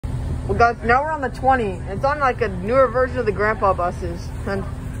Well, guys, now we're on the 20. It's on like a newer version of the grandpa buses. And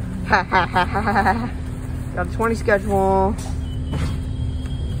got a 20 schedule.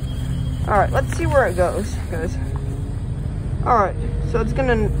 All right, let's see where it goes, guys. All right, so it's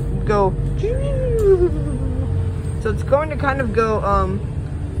gonna go. So it's going to kind of go.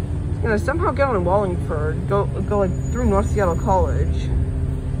 It's gonna somehow get on Wallingford, go like through North Seattle College.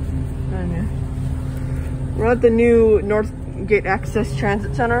 And we're at the new Northgate Access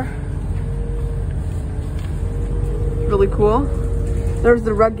Transit Center. Really cool. There's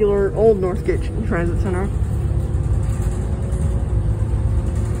the regular old Northgate Transit Center.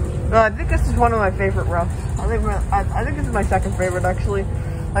 I think this is one of my favorite routes. I think this is my second favorite, actually.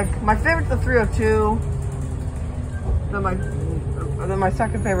 Like, my favorite's the 302. Then my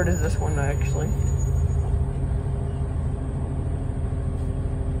second favorite is this one, actually.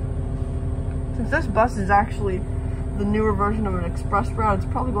 Since this bus is actually the newer version of an express route, it's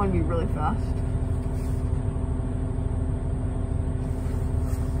probably going to be really fast.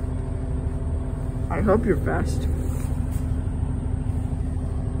 I hope you're fast.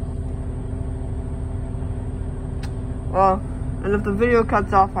 Well, and if the video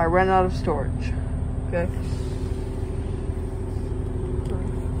cuts off, I ran out of storage. Okay.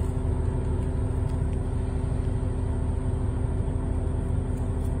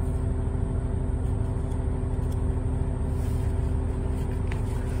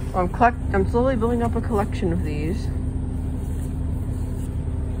 I'm slowly building up a collection of these.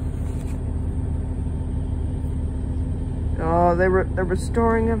 Oh, they're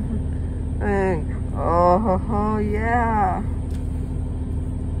restoring everything. Oh, yeah.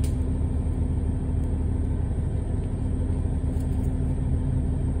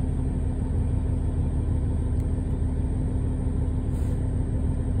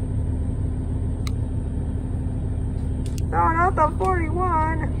 No, not the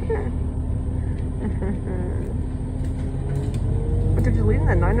 41. What, did you leave in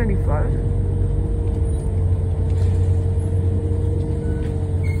that 995?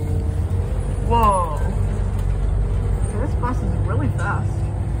 Whoa. This bus is really fast.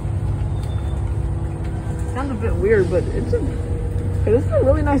 Sounds a bit weird, but this is a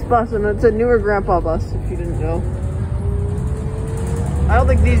really nice bus, and it's a newer grandpa bus, if you didn't know. I don't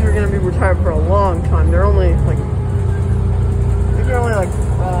think these are going to be retired for a long time. They're only like, I think they're only like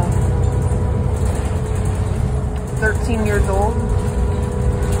 13 years old.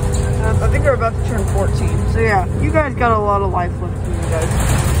 I think they're about to turn 14. So yeah, you guys got a lot of life left in you guys.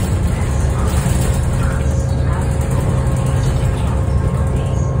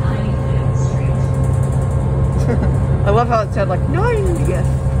 I love how it said like 90, yes.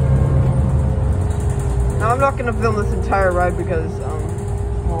 Now I'm not gonna film this entire ride because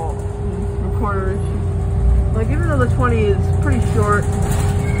well, recorder issue. Like, even though the 20 is pretty short,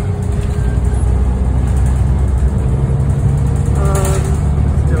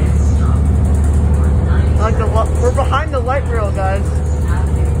 we're behind the light rail, guys.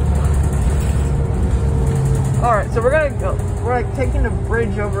 All right, so we're like taking a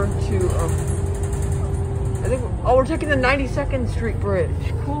bridge over to we're taking the 92nd Street Bridge.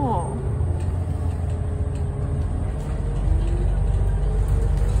 Cool.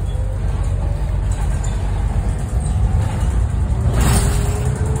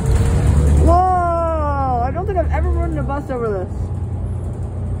 Whoa! I don't think I've ever ridden a bus over this.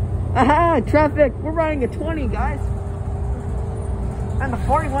 Aha! Traffic! We're riding a 20, guys. And the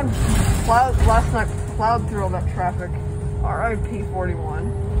 41 last night plowed through all that traffic. R.I.P.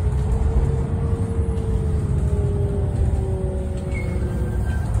 41.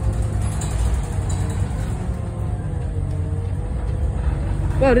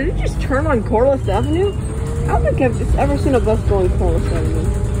 Wow, did it just turn on Corliss Avenue? I don't think I've ever seen a bus going Corliss Avenue.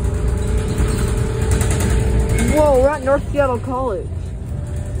 Whoa, we're at North Seattle College.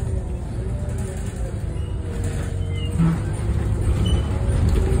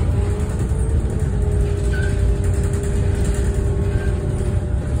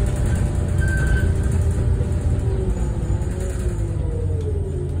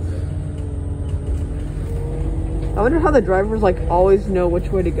 I wonder how the drivers like always know which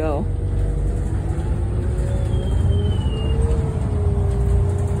way to go.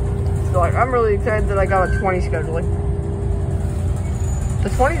 So like, I'm really excited that I got a 20 scheduling. The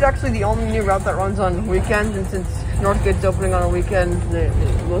 20 is actually the only new route that runs on weekends, and since Northgate's opening on a weekend,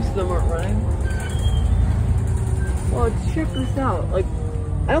 most of them aren't running. Well, check this out. Like,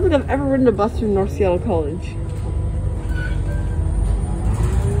 I don't think I've ever ridden a bus through North Seattle College.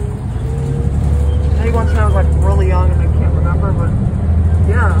 Once when I was like really young and I can't remember, but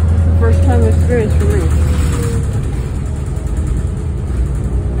yeah, it's the first time experience for me.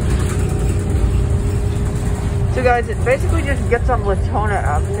 So guys, it basically just gets on Latona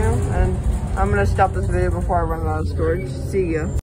Avenue, and I'm gonna stop this video before I run out of storage. See ya.